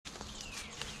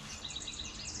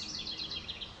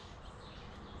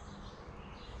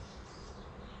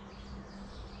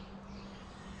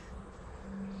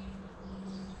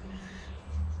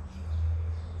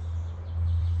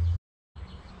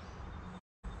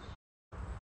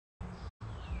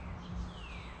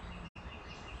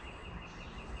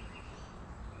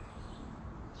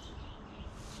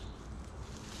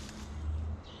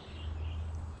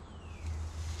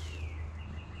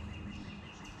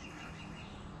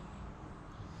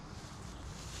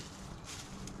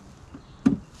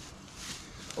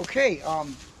Okay,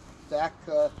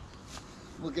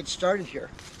 we'll get started here.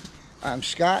 I'm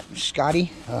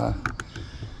Scotty. I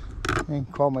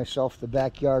call myself the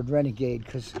Backyard Renegade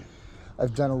because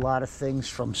I've done a lot of things,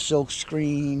 from silk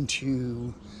screen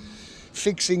to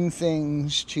fixing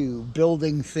things to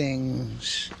building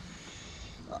things,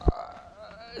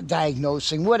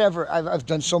 diagnosing, whatever. I've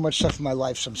done so much stuff in my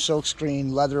life, some silk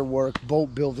screen, leather work,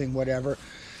 boat building, whatever.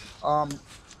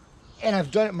 And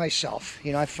I've done it myself.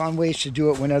 You know, I found ways to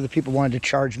do it when other people wanted to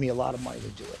charge me a lot of money to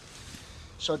do it.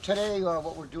 So today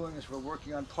what we're doing is we're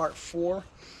working on part 4.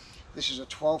 This is a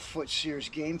 12-foot Sears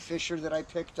game fisher that I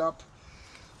picked up.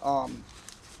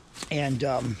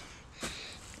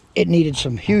 It needed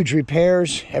some huge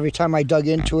repairs. Every time I dug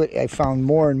into it, I found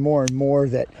more and more and more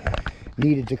that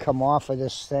needed to come off of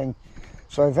this thing.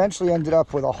 So I eventually ended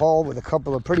up with a hull with a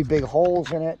couple of pretty big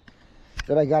holes in it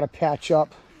that I got to patch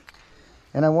up.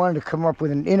 And I wanted to come up with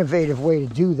an innovative way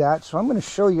to do that. So I'm going to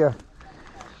show you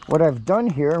what I've done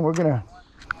here, and we're going to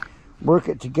work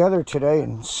it together today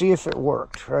and see if it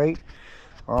worked, right?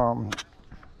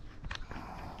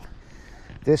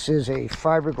 This is a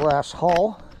fiberglass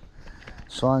hull.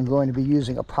 So I'm going to be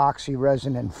using epoxy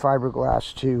resin and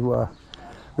fiberglass to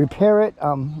repair it.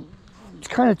 It's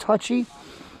kind of touchy.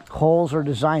 Holes are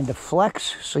designed to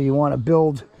flex, so you want to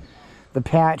build the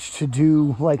patch to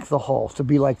do like the hull, to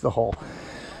be like the hull.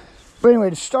 But anyway,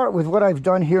 to start with what I've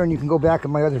done here, and you can go back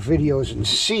in my other videos and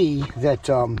see that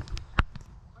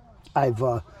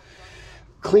I've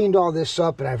cleaned all this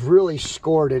up and I've really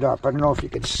scored it up. I don't know if you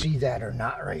can see that or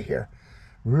not right here.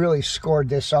 Really scored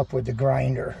this up with the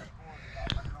grinder.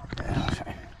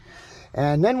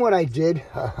 And then what I did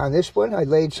on this one, I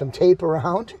laid some tape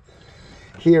around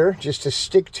here just to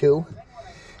stick to,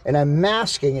 and I'm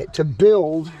masking it to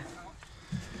build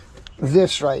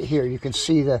this right here. You can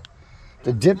see the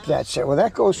dip that's there. Well,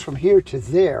 that goes from here to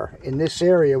there in this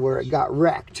area where it got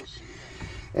wrecked,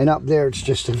 and up there it's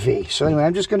just a V. So anyway,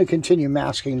 I'm just going to continue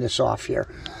masking this off here.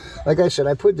 Like I said,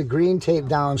 I put the green tape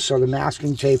down so the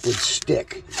masking tape would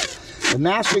stick. The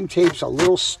masking tape's a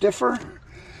little stiffer.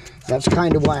 That's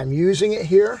kind of why I'm using it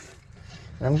here.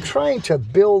 And I'm trying to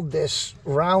build this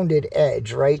rounded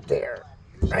edge right there,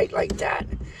 right like that.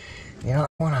 You know,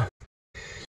 I want to,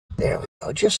 there we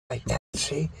go, just like that,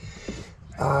 see?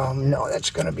 No, that's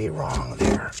going to be wrong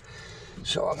there.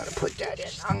 So I'm going to put that in.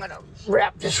 I'm going to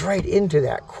wrap this right into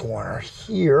that corner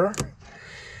here,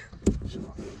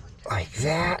 like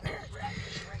that.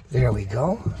 There we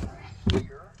go.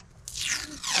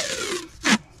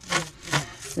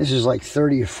 This is like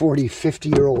 30 or 40,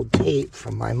 50-year-old tape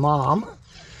from my mom,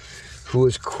 who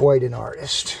was quite an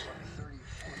artist.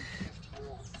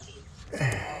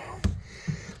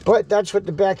 But that's what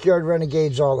the Backyard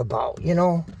Renegade's all about, you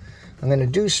know? I'm going to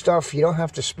do stuff. You don't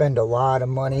have to spend a lot of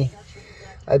money.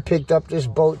 I picked up this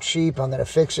boat cheap. I'm going to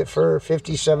fix it for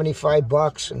 50, 75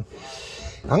 bucks. And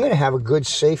I'm going to have a good,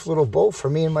 safe little boat for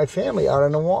me and my family out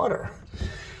on the water.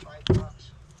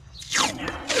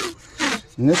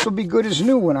 And this will be good as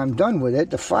new when I'm done with it.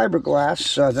 The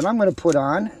fiberglass that I'm going to put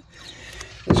on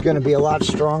is going to be a lot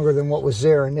stronger than what was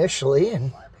there initially.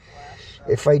 And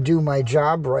if I do my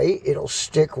job right, it'll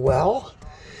stick well.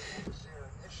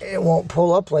 It won't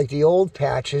pull up like the old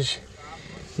patches.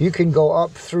 You can go up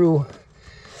through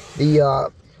the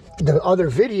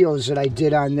other videos that I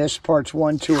did on this, parts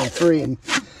 1, 2, and 3, and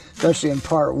especially in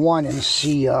part 1, and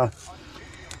see the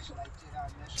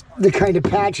kind of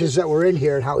patches that were in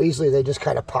here and how easily they just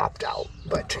kind of popped out.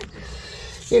 But,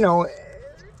 you know,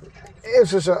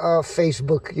 this is a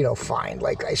Facebook, you know, find,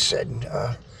 like I said,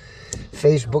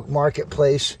 Facebook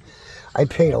Marketplace. I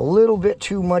paid a little bit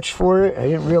too much for it. I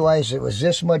didn't realize it was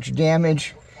this much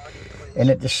damage. And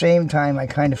at the same time, I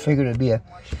kind of figured it'd be a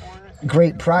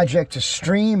great project to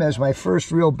stream as my first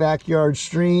real backyard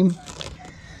stream.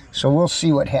 So we'll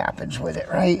see what happens with it,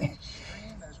 right?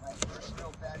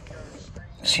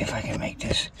 See if I can make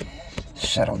this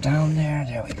settle down there.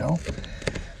 There we go.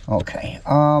 Okay.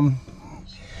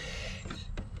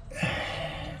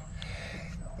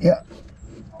 Yeah.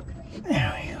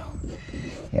 There we go.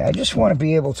 Yeah, I just want to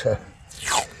be able to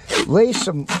lay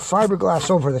some fiberglass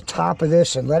over the top of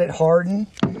this and let it harden.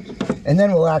 And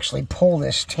then we'll actually pull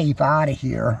this tape out of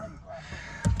here.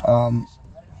 And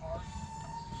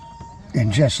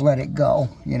just let it go,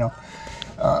 you know.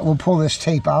 We'll pull this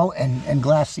tape out and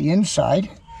glass the inside.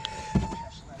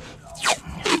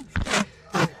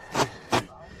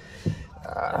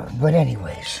 But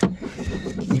anyways,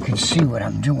 you can see what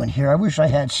I'm doing here. I wish I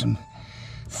had some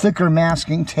thicker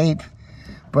masking tape.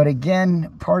 But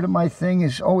again, part of my thing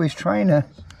is always trying to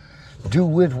do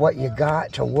with what you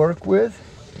got to work with.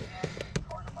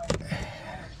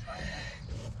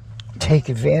 take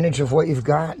advantage of what you've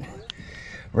got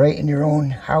right in your own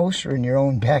house or in your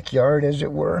own backyard, as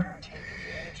it were.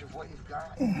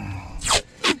 And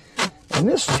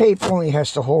this tape only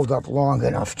has to hold up long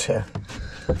enough to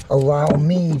allow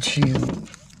me to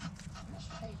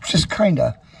just kind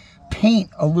of paint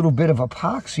a little bit of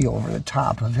epoxy over the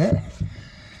top of it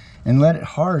and let it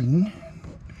harden.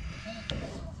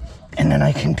 And then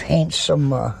I can paint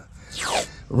some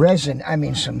resin,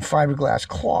 some fiberglass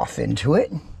cloth into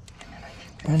it.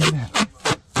 And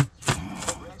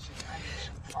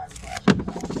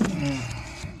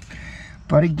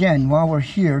but again, while we're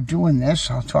here doing this,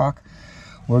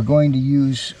 we're going to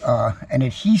use an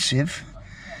adhesive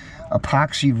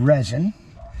epoxy resin.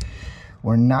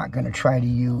 We're not going to try to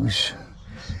use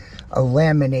a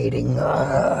laminating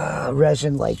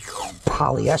resin like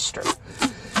polyester.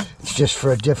 It's just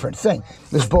for a different thing.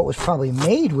 This boat was probably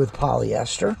made with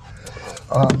polyester,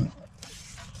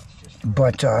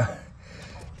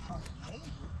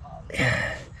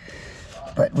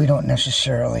 but we don't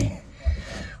necessarily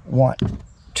want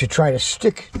to try to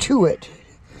stick to it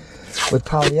with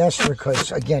polyester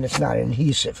because, again, it's not an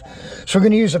adhesive. So we're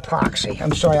going to use epoxy.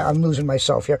 I'm sorry, I'm losing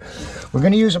myself here. We're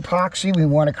going to use epoxy. We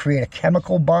want to create a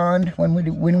chemical bond when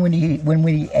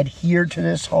we adhere to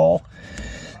this hull,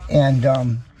 and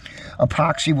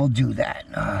epoxy will do that.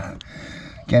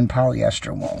 Again,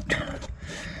 polyester won't.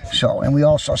 So, and we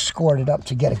also scored it up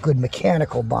to get a good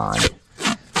mechanical bond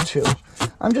too.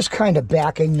 I'm just kind of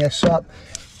backing this up.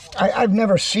 I've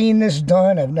never seen this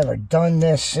done. I've never done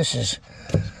this. This is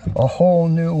a whole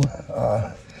new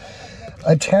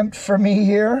attempt for me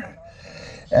here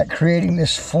at creating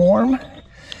this form,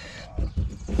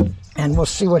 and we'll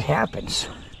see what happens.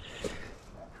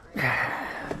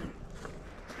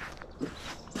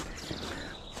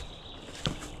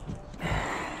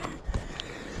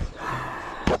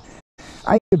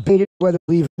 I debated whether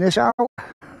leaving this out.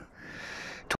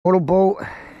 Total Boat,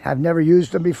 I've never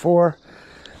used them before.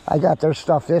 I got their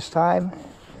stuff this time.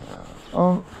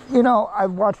 You know,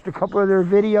 I've watched a couple of their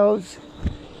videos,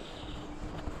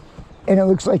 and it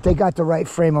looks like they got the right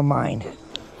frame of mind.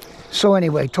 So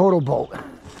anyway, Total Boat.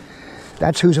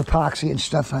 That's whose epoxy and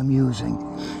stuff I'm using.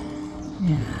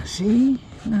 Yeah, see?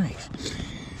 Nice.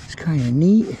 It's kind of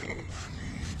neat.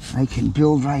 I can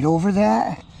build right over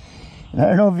that. And I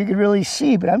don't know if you can really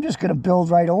see, but I'm just going to build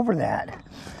right over that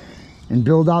and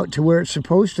build out to where it's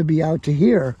supposed to be, out to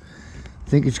here. I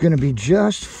think it's going to be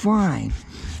just fine.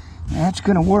 That's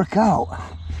going to work out.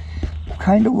 I'm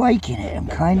kind of liking it. I'm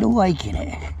kind of liking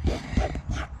it.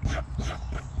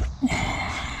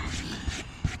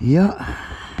 Yeah.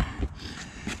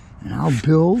 And I'll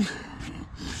build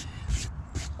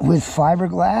with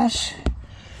fiberglass,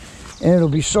 and it'll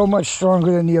be so much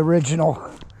stronger than the original.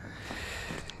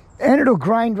 And it'll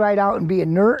grind right out and be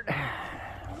inert.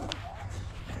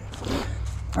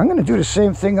 I'm going to do the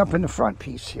same thing up in the front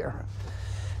piece here.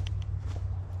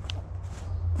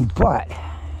 But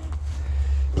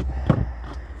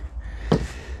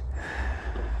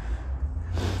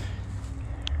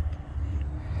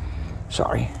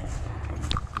sorry.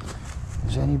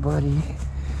 Is anybody?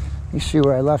 Let me see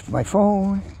where I left my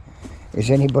phone. Is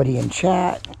anybody in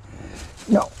chat?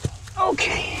 No.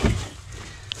 Okay.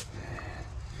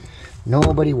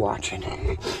 Nobody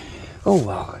watching. Oh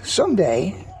well,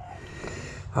 someday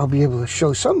I'll be able to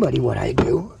show somebody what I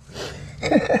do.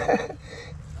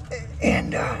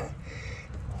 And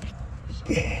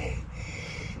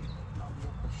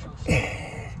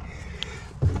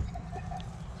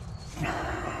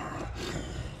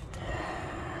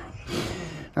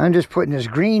I'm just putting this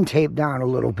green tape down a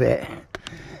little bit,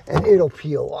 and it'll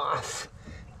peel off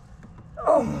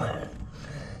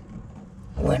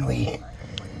when we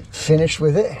finish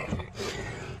with it.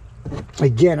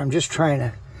 Again, I'm just trying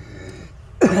to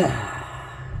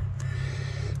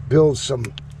build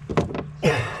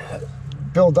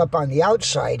up on the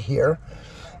outside here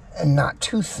and not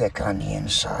too thick on the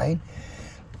inside.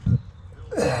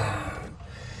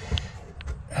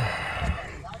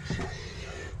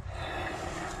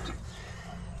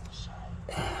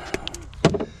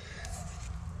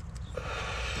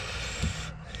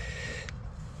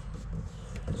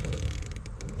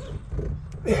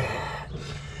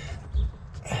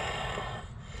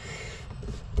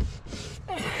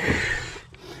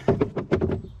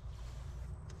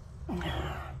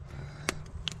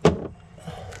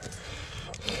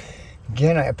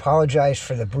 Again, I apologize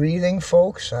for the breathing,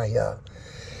 folks. I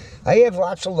have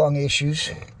lots of lung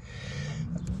issues.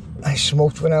 I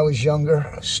smoked when I was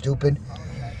younger. Stupid.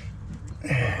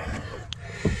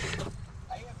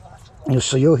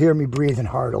 So you'll hear me breathing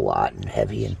hard a lot and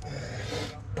heavy and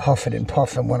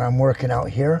puffing when I'm working out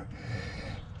here.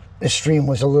 the stream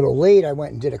was a little late. I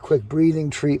went and did a quick breathing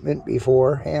treatment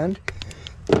beforehand,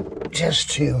 just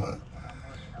to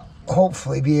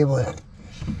hopefully be able to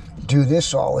do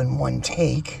this all in one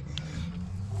take.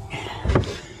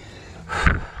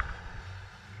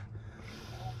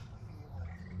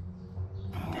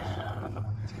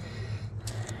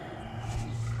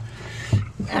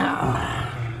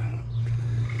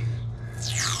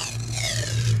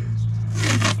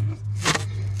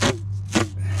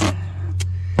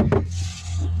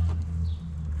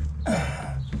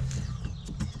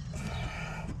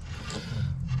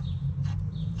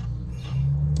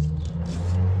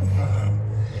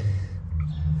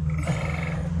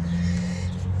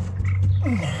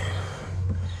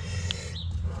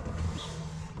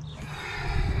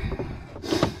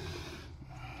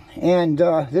 And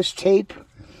this tape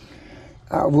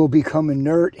will become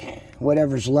inert,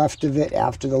 whatever's left of it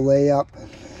after the layup.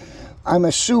 I'm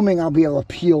assuming I'll be able to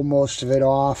peel most of it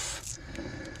off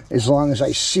as long as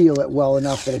I seal it well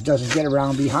enough that it doesn't get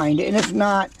around behind it. And if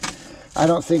not, I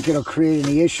don't think it'll create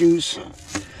any issues.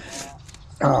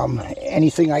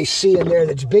 Anything I see in there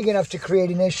that's big enough to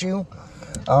create an issue,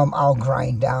 I'll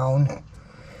grind down.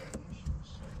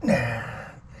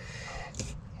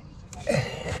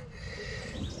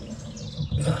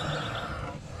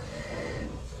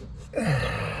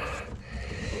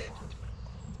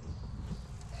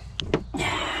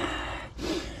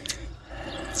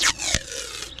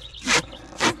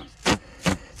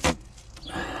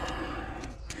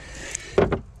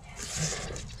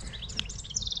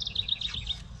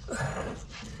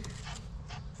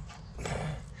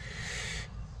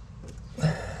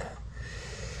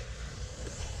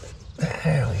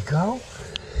 There we go.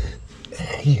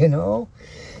 You know.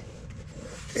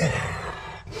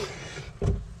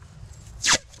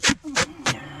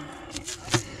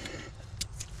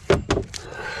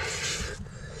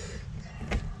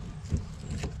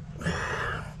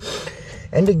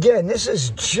 And again, this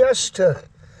is just to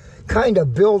kind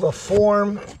of build a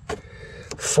form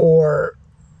for,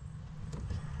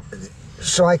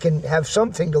 so I can have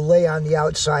something to lay on the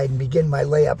outside and begin my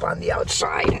layup on the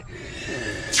outside.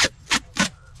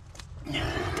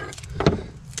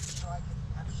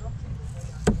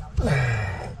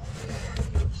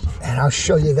 And I'll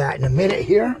show you that in a minute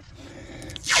here.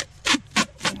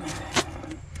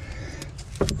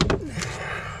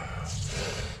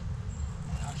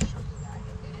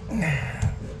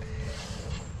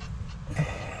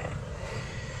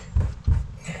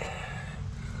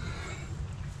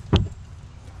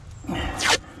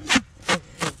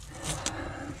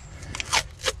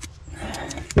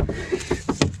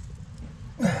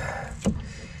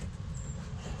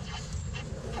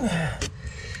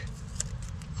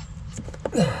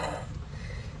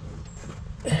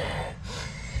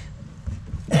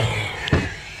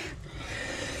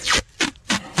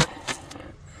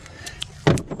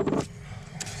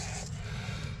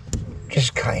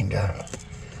 Just kind of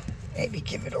maybe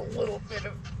give it a little bit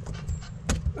of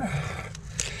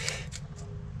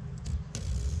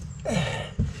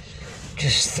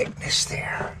just thickness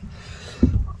there.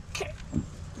 Okay.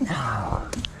 Now,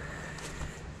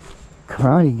 come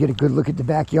on, you can get a good look at the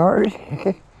backyard.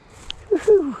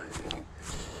 Woohoo.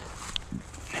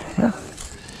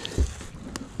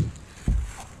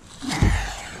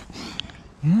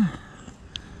 Yeah,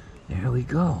 there we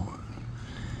go.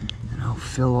 And I'll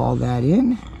fill all that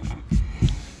in.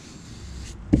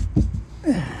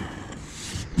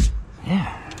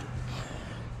 Yeah,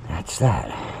 that's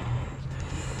that.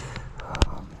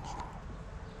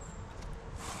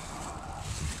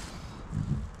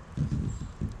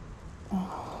 All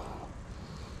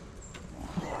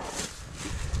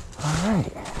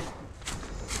right.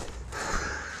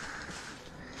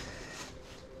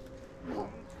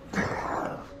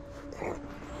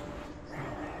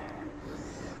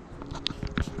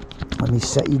 Let me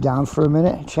set you down for a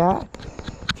minute, chat,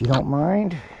 if you don't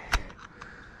mind.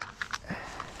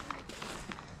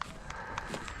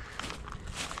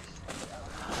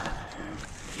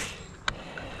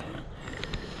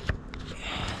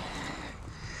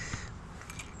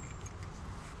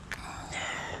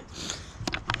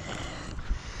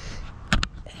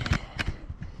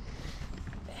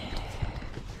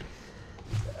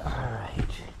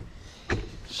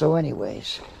 So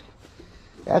anyways,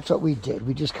 that's what we did.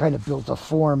 We just kind of built a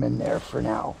form in there for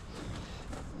now.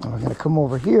 And we're going to come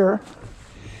over here.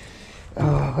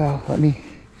 Oh, well, let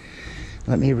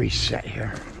me reset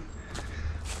here.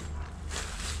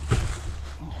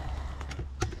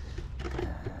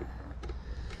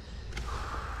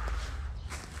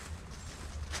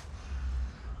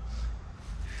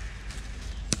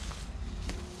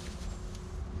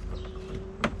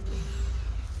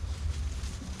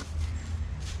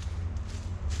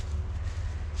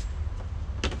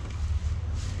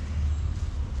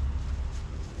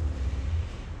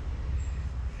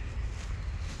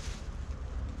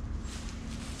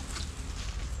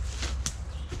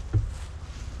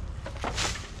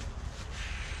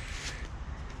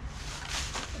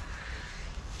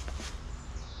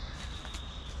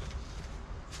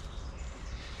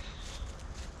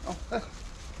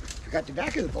 Forgot the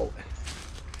back of the boat.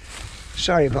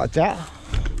 Sorry about that.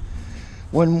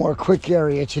 One more quick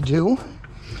area to do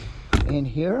in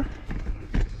here.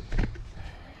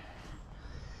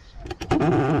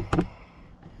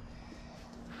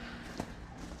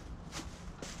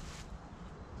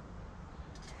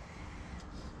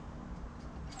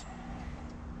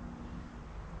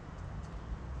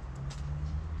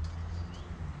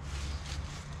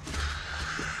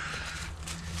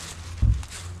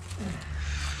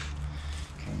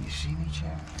 Can you see me,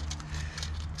 Chad?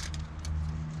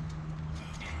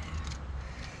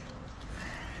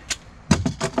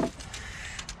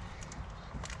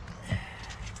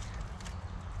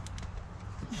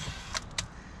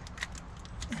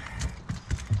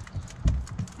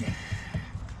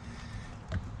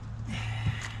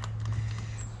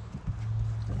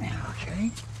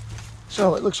 Okay.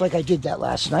 So it looks like I did that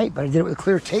last night, but I did it with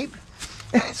clear tape,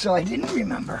 so I didn't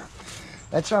remember.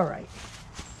 That's all right.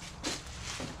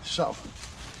 So,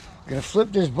 I'm going to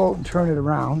flip this boat and turn it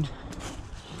around.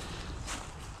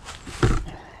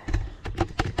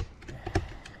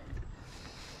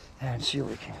 And see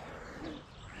what we can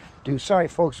do. Sorry,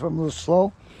 folks, if I'm a little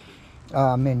slow.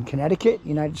 I'm in Connecticut,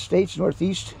 United States,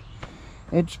 Northeast.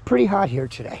 It's pretty hot here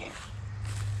today.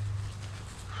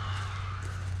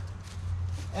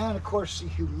 And, of course, the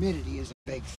humidity is a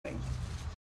big thing.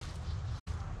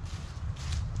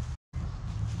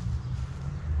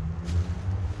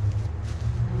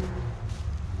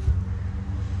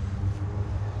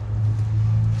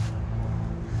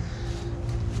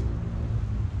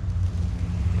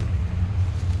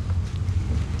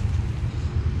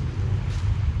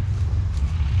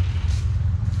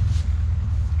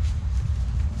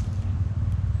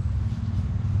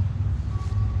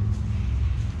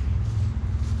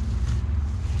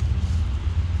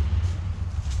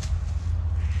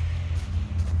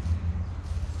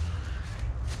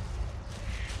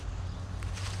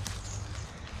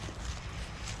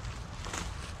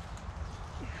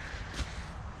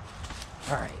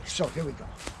 All right, so here we go.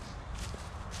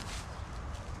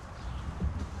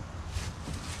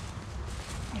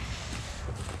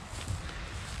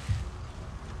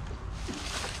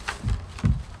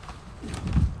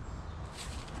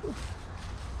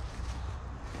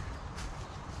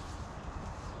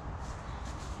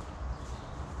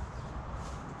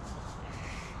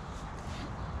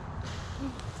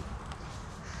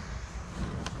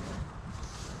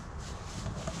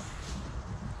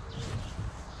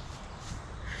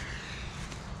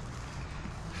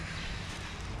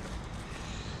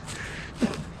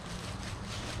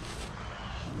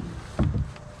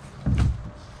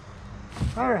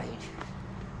 All right.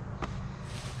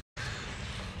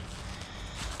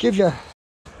 Give you a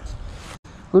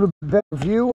little bit better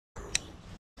view.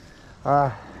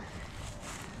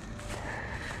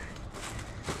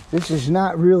 This is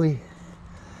not really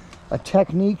a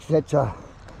technique that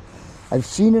I've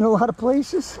seen in a lot of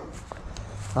places.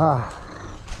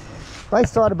 I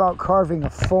thought about carving a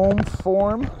foam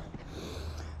form.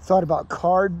 Thought about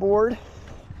cardboard.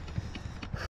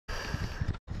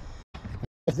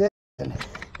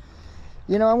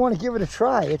 You know, I want to give it a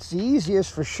try. It's the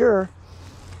easiest for sure.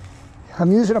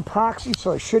 I'm using epoxy,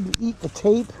 so I shouldn't eat the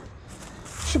tape.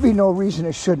 Should be no reason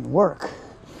it shouldn't work.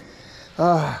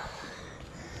 I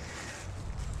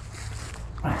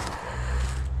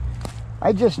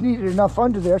just needed enough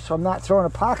under there so I'm not throwing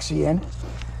epoxy in.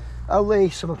 I'll lay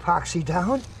some epoxy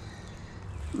down,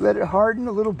 let it harden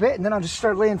a little bit, and then I'll just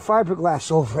start laying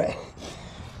fiberglass over it.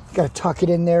 Got to tuck it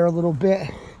in there a little bit.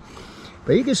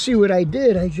 But you can see what I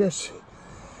did. I just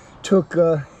took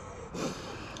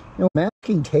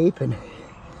masking tape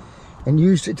and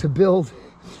used it to build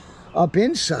up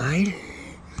inside,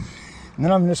 and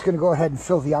then I'm just going to go ahead and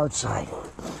fill the outside,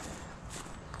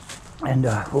 and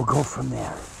we'll go from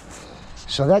there.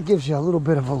 So that gives you a little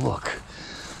bit of a look.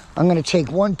 I'm going to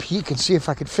take one peek and see if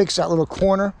I could fix that little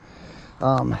corner,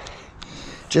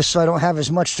 just so I don't have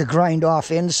as much to grind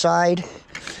off inside.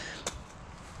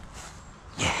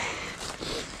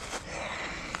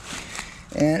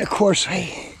 And of course there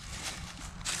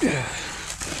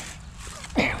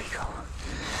we go.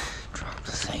 Drop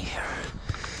the thing here.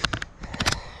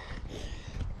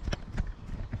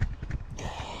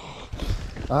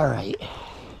 All right.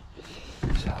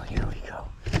 So here we go.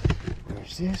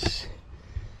 There's this.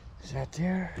 Is that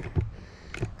there?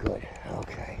 Good.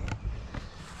 Okay.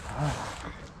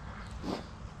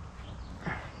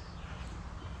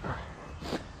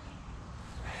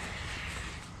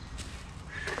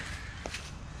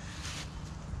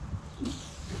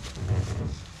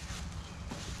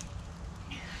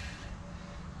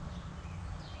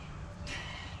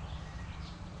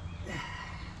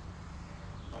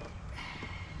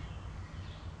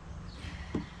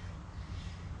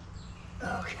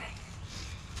 Okay,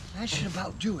 that should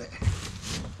about do it.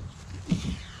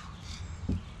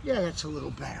 Yeah, that's a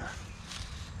little better.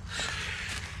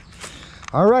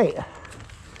 All right,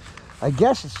 I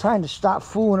guess it's time to stop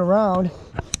fooling around.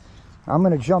 I'm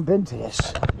gonna jump into this.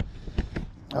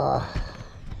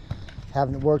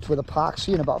 Haven't worked with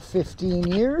epoxy in about 15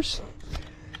 years,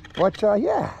 but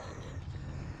yeah,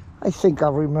 I think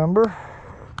I'll remember.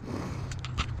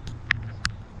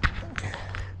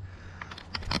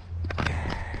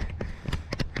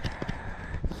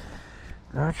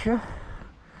 Gotcha.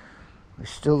 We're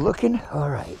still looking? All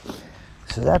right.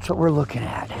 So that's what we're looking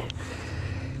at.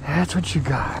 That's what you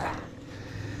got.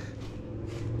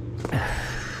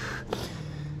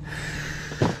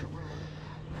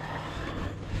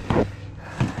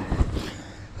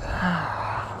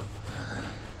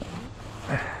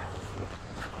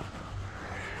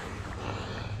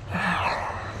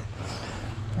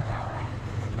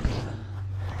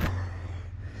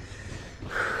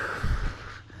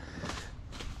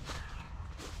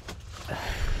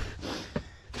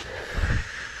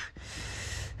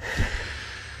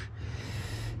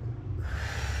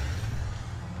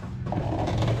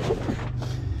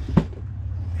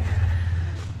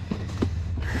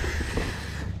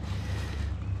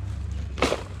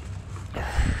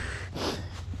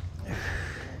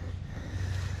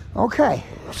 Okay,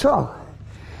 so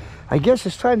I guess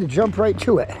it's time to jump right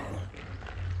to it.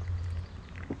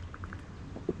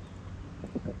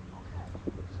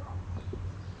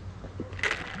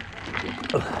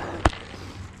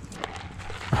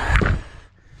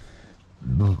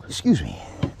 Excuse me.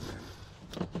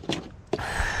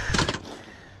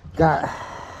 Got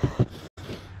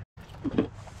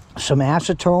some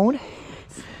acetone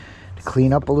to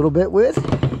clean up a little bit with.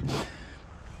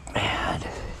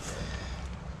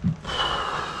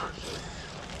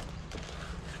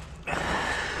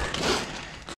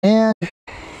 And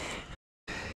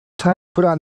time to put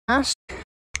on the mask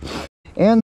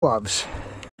and the gloves.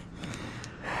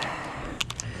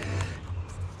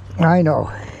 I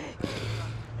know.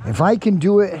 If I can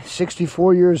do it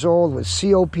 64 years old with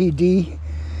COPD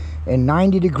and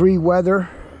 90-degree weather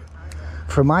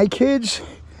for my kids,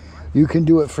 you can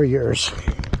do it for yours.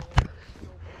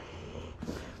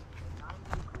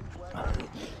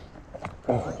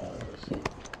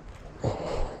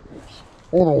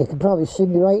 Yeah, you can probably see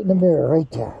me right in the mirror,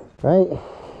 right there, right?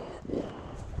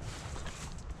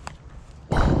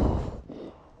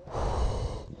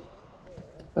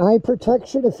 Eye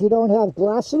protection if you don't have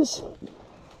glasses.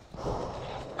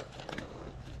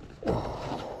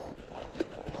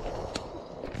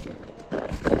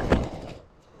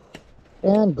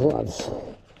 And gloves.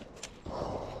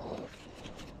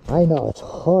 I know, it's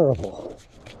horrible.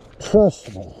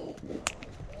 Trust me.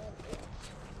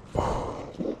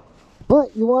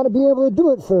 But you want to be able to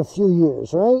do it for a few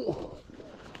years, right?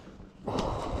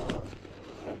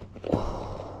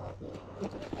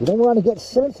 You don't want to get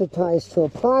sensitized to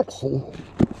epoxy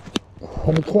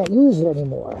and you can't use it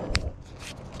anymore.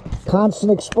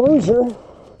 Constant exposure,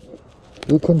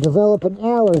 you can develop an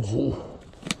allergy.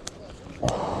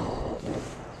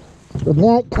 And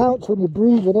that counts when you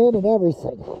breathe it in and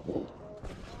everything.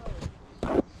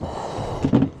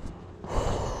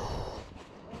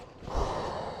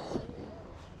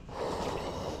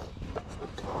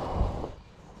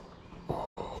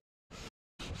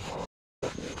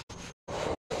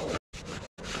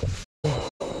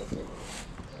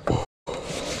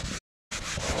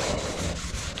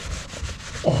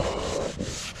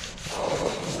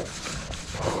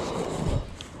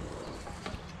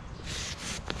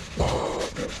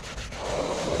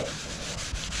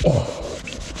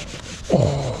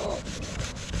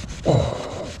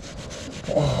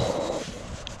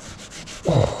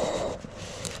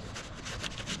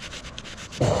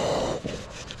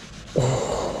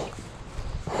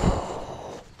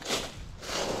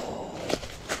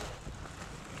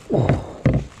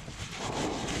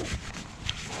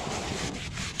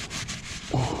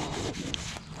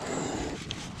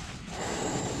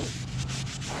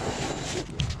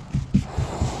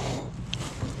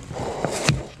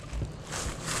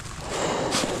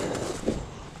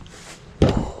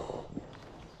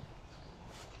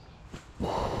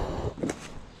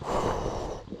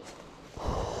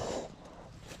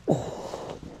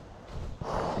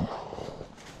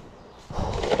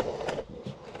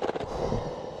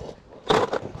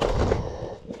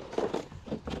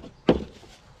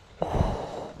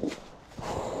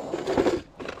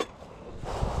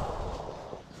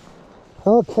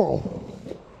 Okay,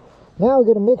 now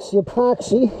we're going to mix the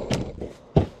epoxy.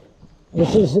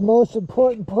 This is the most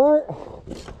important part.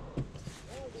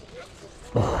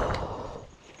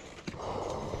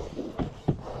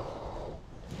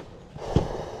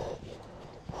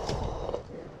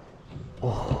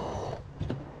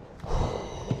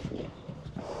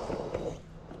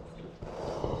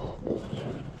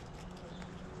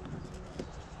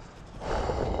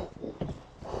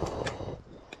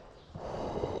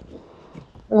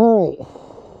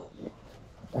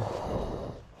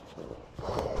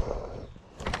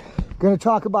 Going to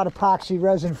talk about epoxy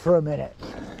resin for a minute.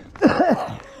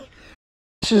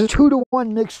 This is a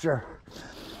 2-to-1 mixture,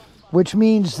 which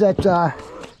means that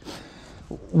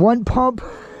one pump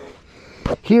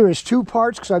here is 2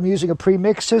 parts because I'm using a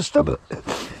pre-mix system.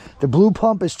 The blue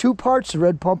pump is 2 parts, the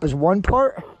red pump is 1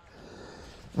 part.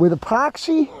 With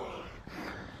epoxy,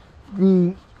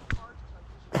 the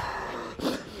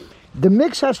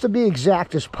mix has to be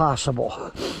exact as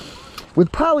possible.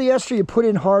 With polyester, you put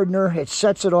in hardener, it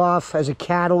sets it off as a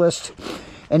catalyst,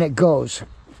 and it goes.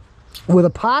 With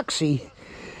epoxy,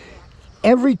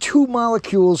 every 2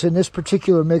 molecules in this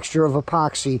particular mixture of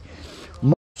epoxy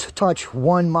must touch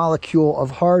 1 molecule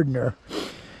of hardener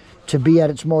to be at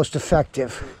its most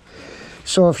effective.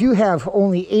 So if you have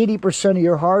only 80% of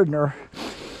your hardener,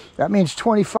 that means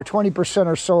 20%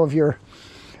 or so of your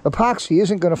epoxy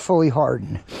isn't going to fully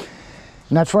harden.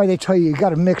 And that's why they tell you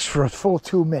got to mix for a full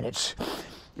 2 minutes.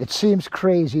 It seems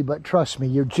crazy, but trust me,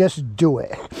 you just do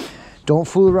it. Don't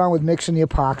fool around with mixing the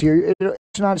epoxy.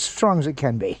 It's not as strong as it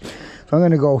can be. So I'm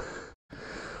going to go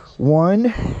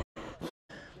 1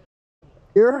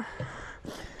 here,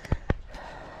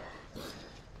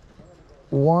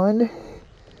 1,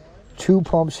 2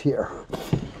 pumps here.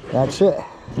 That's it.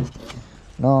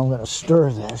 Now I'm going to stir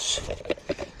this.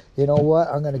 You know what?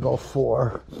 I'm going to go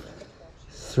 4,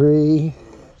 3,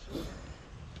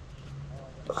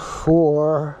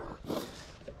 4,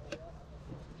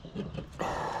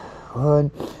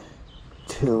 1,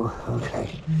 2. Okay.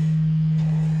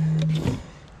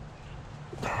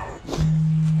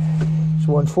 It's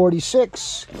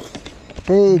 146.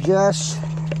 Hey, Jess.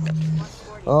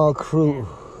 Oh, crew.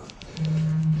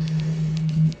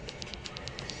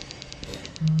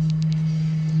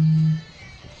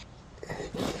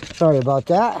 Sorry about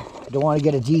that. I don't want to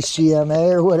get a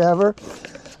DCMA or whatever.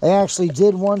 I actually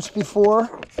did once before.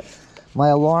 My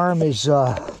alarm is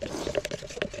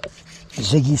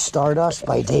Ziggy Stardust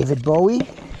by David Bowie.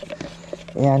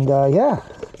 And yeah.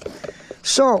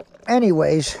 So,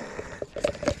 anyways.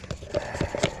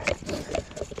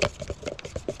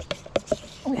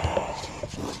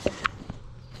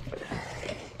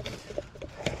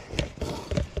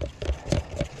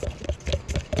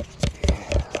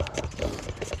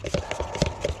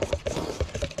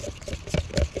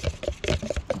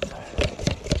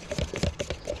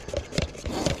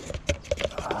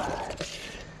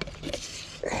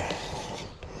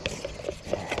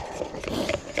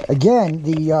 Again,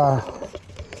 the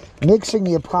mixing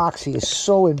the epoxy is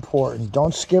so important.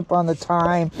 Don't skip on the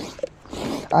time.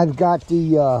 I've got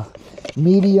the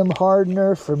medium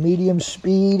hardener for medium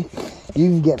speed. You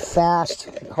can get fast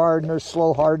hardener,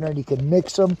 slow hardener, and you can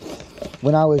mix them.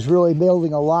 When I was really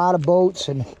building a lot of boats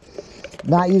and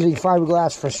not using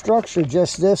fiberglass for structure,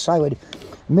 just this, I would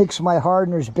mix my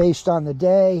hardeners based on the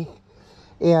day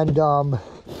and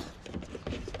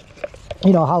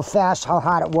you know, how fast, how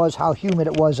hot it was, how humid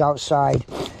it was outside,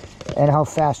 and how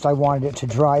fast I wanted it to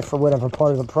dry for whatever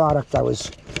part of the product I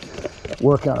was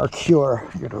working on or cure,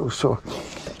 you know. So,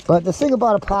 but the thing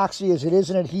about epoxy is it is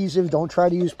an adhesive. Don't try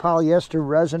to use polyester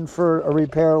resin for a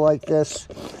repair like this.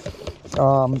 It's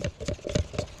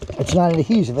not an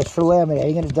adhesive, it's for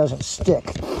laminating and it doesn't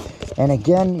stick. And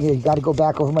again, you got to go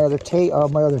back over my other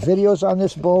videos on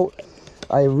this boat.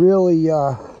 I really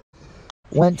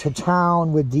went to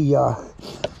town with the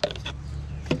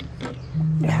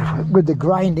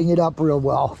grinding it up real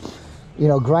well. You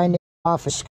know, grinding it off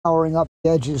and scouring up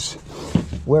the edges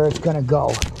where it's going to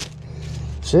go.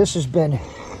 So this has been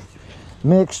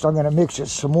mixed. I'm going to mix it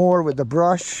some more with the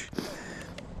brush.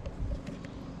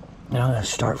 And I'm going to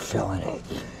start filling it.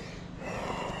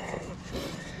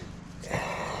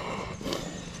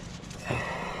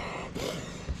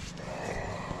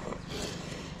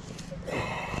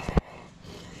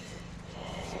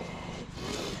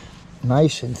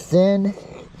 Nice and thin.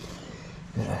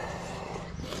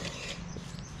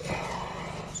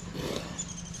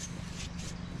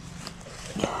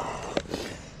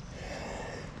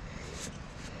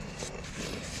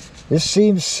 This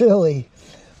seems silly.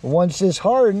 Once this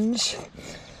hardens,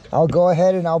 I'll go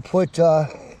ahead and I'll put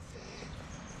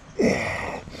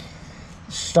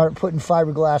start putting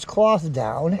fiberglass cloth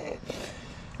down,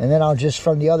 and then I'll just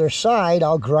from the other side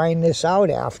I'll grind this out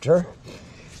after.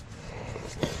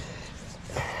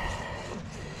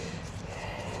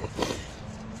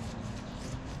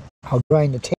 I'll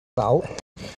grind the tape out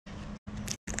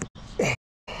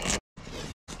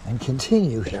and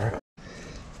continue here.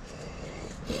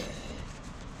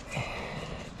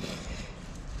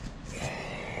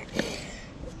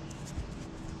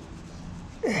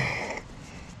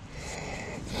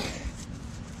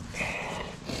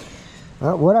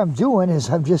 What I'm doing is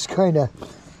I'm just kind of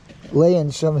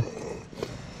laying some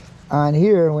on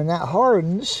here. When that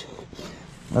hardens,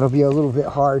 it'll be a little bit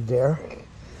hard there.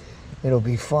 It'll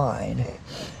be fine.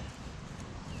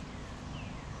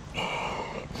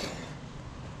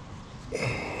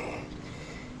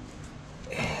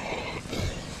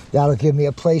 That'll give me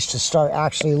a place to start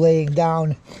actually laying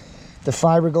down the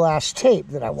fiberglass tape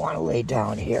that I want to lay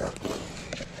down here.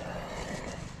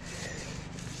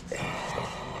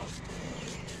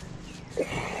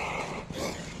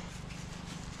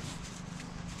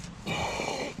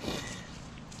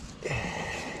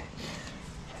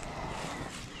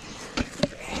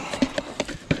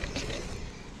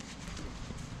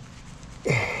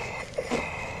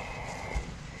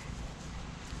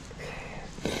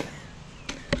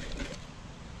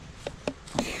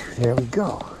 There we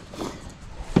go.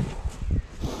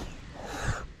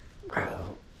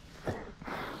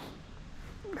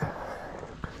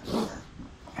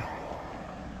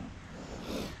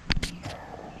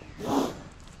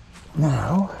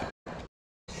 Now,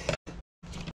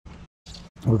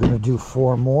 we're going to do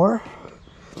 4 more.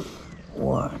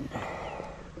 1,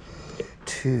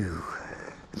 2,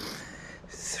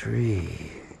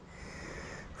 3,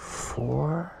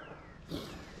 4.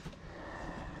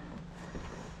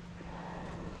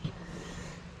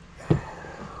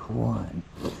 1,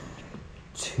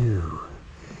 2,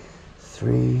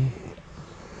 3,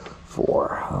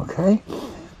 4. Okay.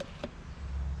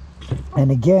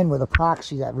 And again, with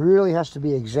epoxy, that really has to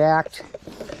be exact.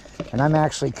 And I'm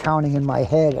actually counting in my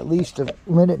head at least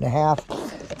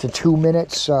 1.5 to 2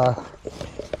 minutes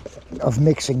of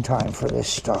mixing time for this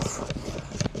stuff.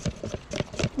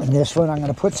 And this one, I'm going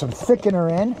to put some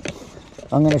thickener in.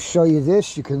 I'm going to show you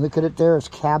this. You can look at it there. It's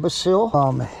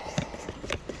Cabasil.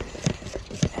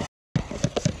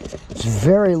 It's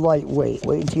very lightweight.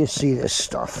 Wait until you see this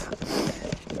stuff.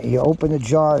 You open the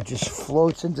jar, it just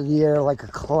floats into the air like a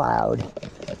cloud.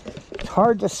 It's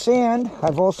hard to sand.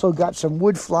 I've also got some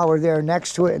wood flour there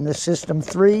next to it, and the System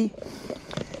 3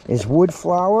 is wood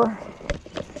flour,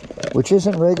 which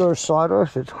isn't regular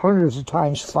sawdust. It's hundreds of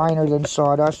times finer than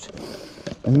sawdust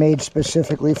and made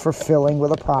specifically for filling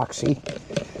with epoxy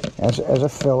as a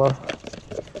filler.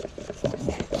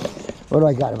 What do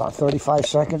I got, about 35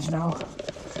 seconds now?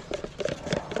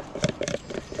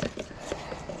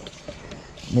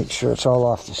 Make sure it's all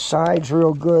off the sides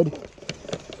real good.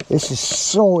 This is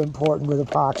so important with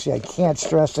epoxy. I can't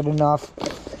stress it enough.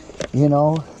 You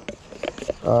know,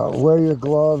 wear your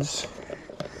gloves.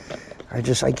 I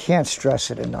can't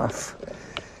stress it enough.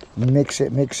 Mix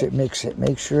it, mix it, mix it.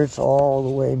 Make sure it's all the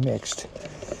way mixed.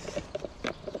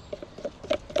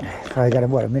 Probably got,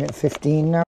 what, 1:15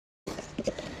 now? Is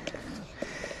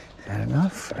that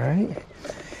enough? All right.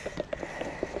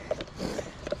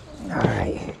 All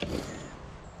right.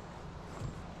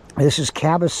 This is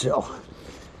Cabasil.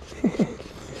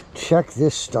 Check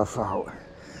this stuff out.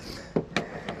 I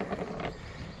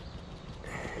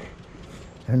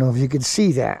don't know if you can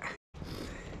see that.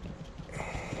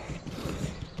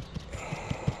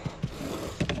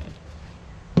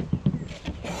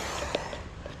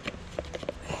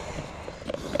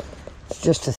 It's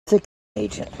just a thick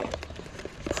agent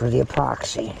for the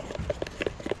epoxy,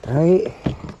 right?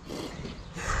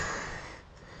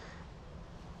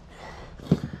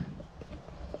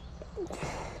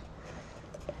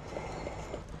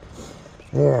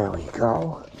 There we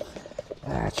go.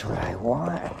 That's what I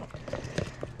want.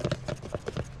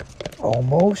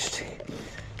 Almost.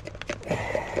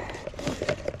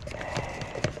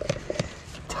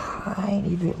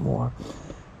 Tiny bit more.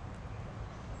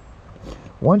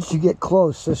 Once you get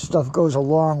close, this stuff goes a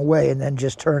long way and then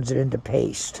just turns it into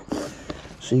paste.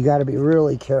 So you got to be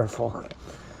really careful.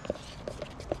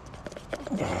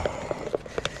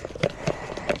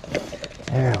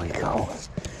 There we go.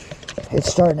 It's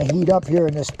starting to heat up here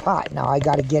in this pot. Now I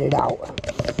got to get it out.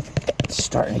 It's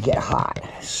starting to get hot.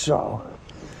 So,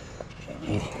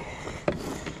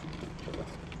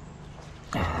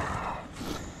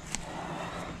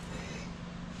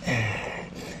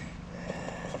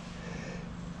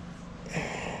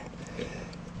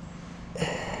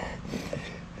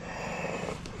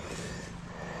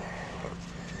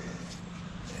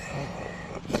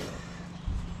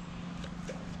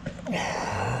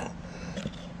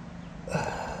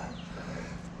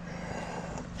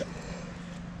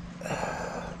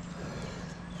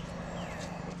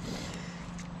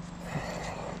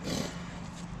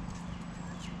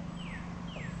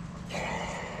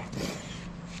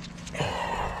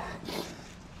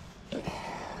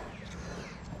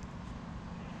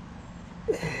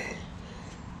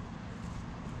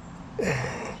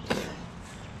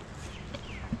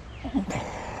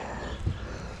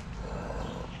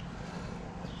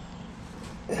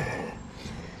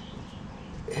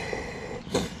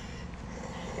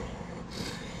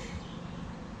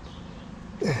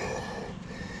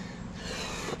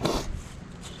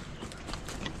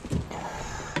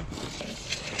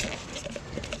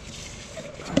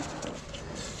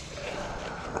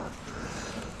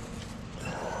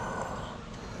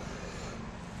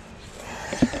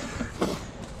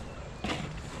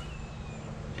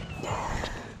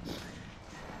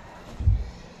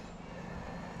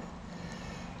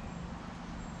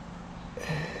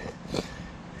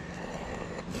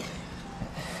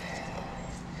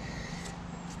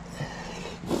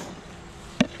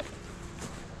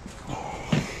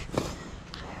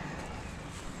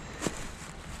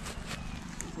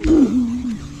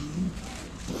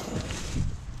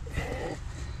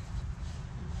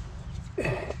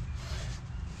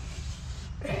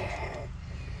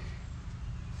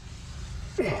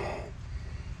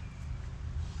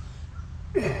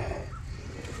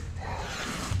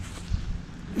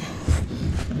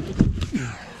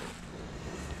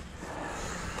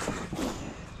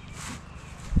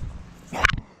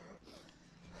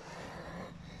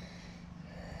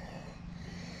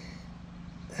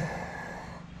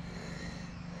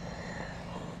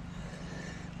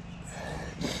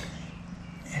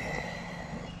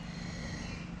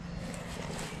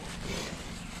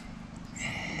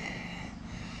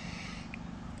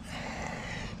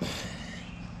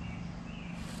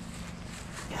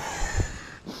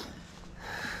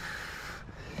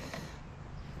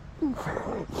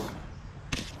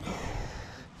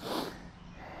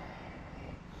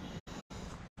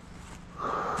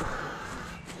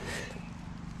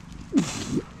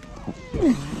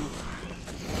 Okay.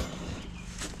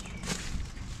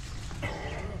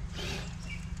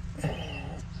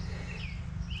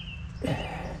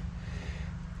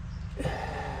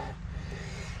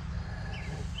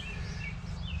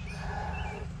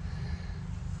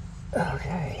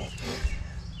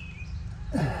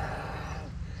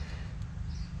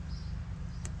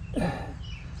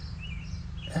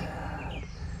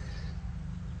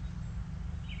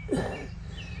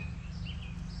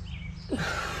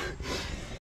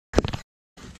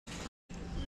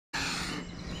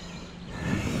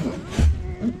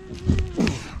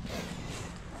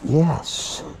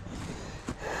 Yes.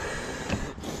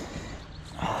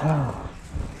 Oh.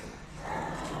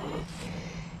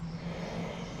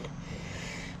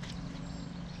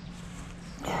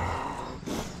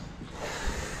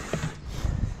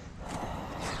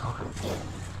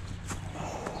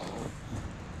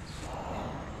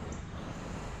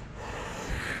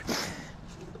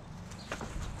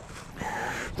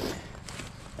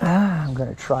 I'm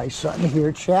going to try something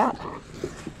here, chat.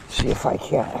 See if I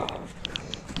can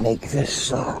make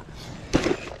this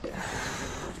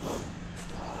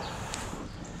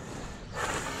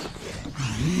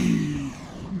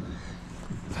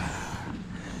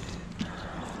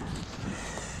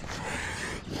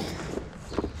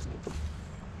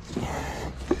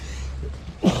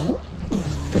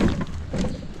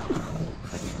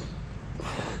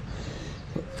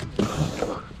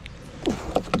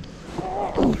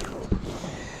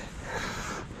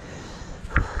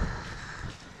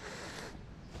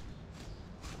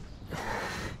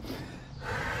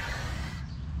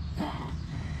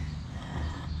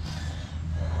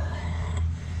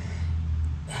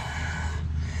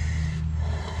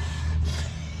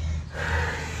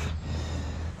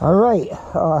all right,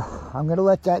 I'm going to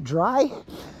let that dry,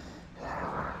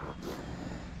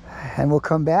 and we'll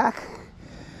come back,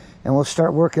 and we'll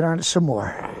start working on it some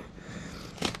more.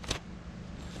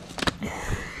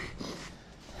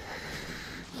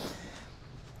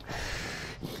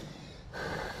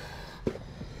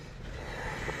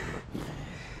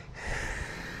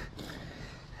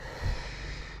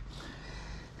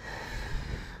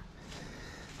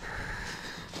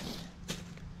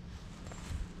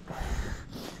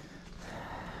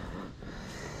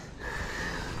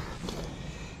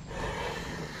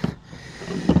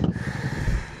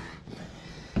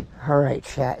 All right,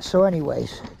 chat. So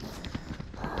anyways,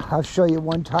 I'll show you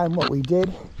one time what we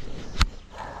did.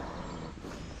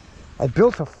 I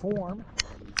built a form.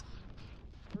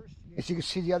 First, as you can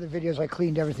see the other videos, I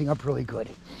cleaned everything up really good.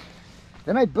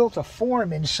 Then I built a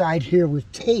form inside here with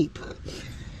tape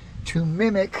to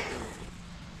mimic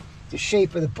the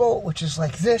shape of the bolt, which is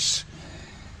like this.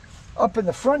 Up in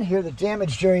the front here, the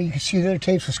damaged area, you can see the other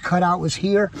tape was cut out, was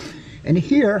here and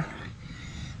here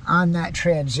on that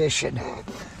transition.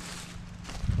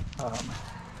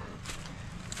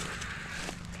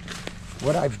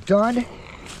 What I've done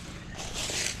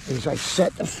is I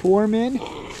set the form in,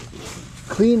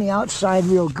 clean the outside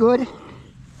real good,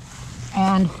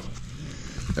 and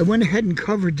I went ahead and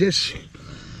covered this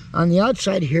on the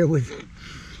outside here with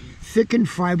thickened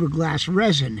fiberglass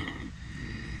resin.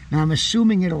 Now I'm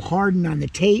assuming it'll harden on the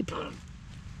tape, and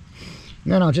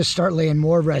then I'll just start laying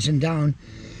more resin down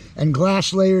and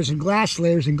glass layers and glass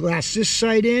layers and glass this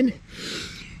side in.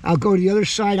 I'll go to the other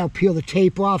side, I'll peel the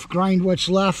tape off, grind what's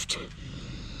left,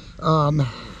 and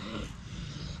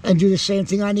do the same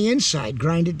thing on the inside.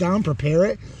 Grind it down, prepare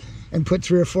it, and put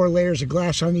 3 or 4 layers of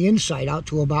glass on the inside out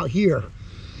to about here.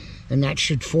 And that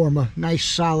should form a nice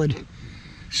solid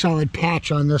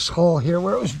patch on this hole here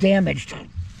where it was damaged.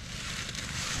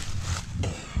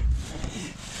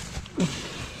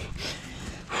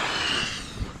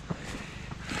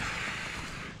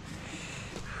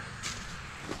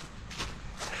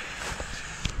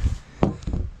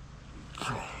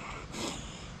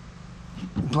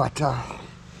 But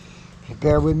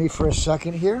bear with me for a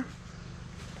second here.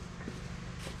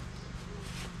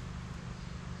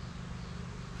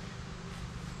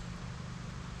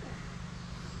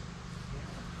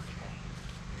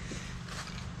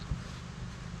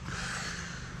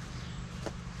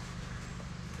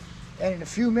 And in a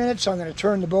few minutes, I'm going to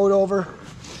turn the boat over,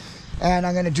 and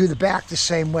I'm going to do the back the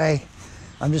same way.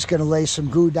 I'm just going to lay some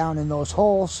glue down in those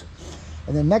holes,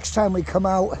 and then next time we come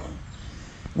out,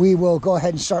 we will go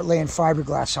ahead and start laying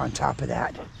fiberglass on top of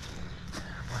that.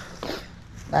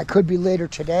 That could be later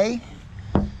today,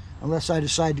 unless I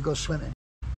decide to go swimming,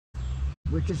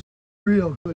 which is a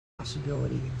real good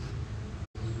possibility.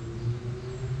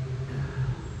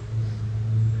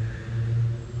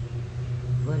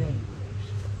 But anyways.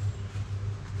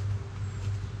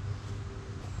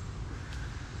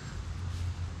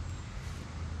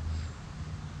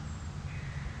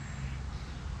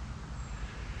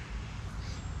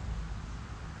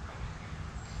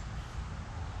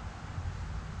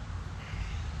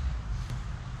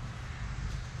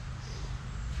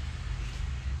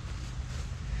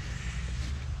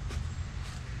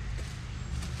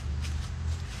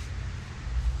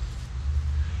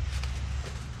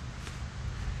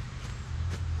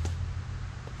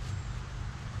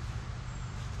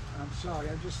 Sorry,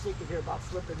 I'm just thinking here about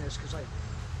flipping this because I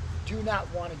do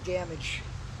not want to damage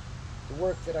the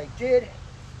work that I did.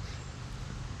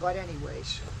 But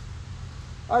anyways,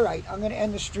 all right, I'm going to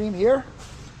end the stream here.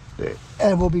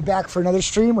 And we'll be back for another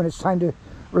stream when it's time to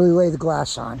really lay the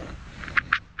glass on.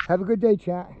 Have a good day,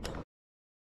 chat.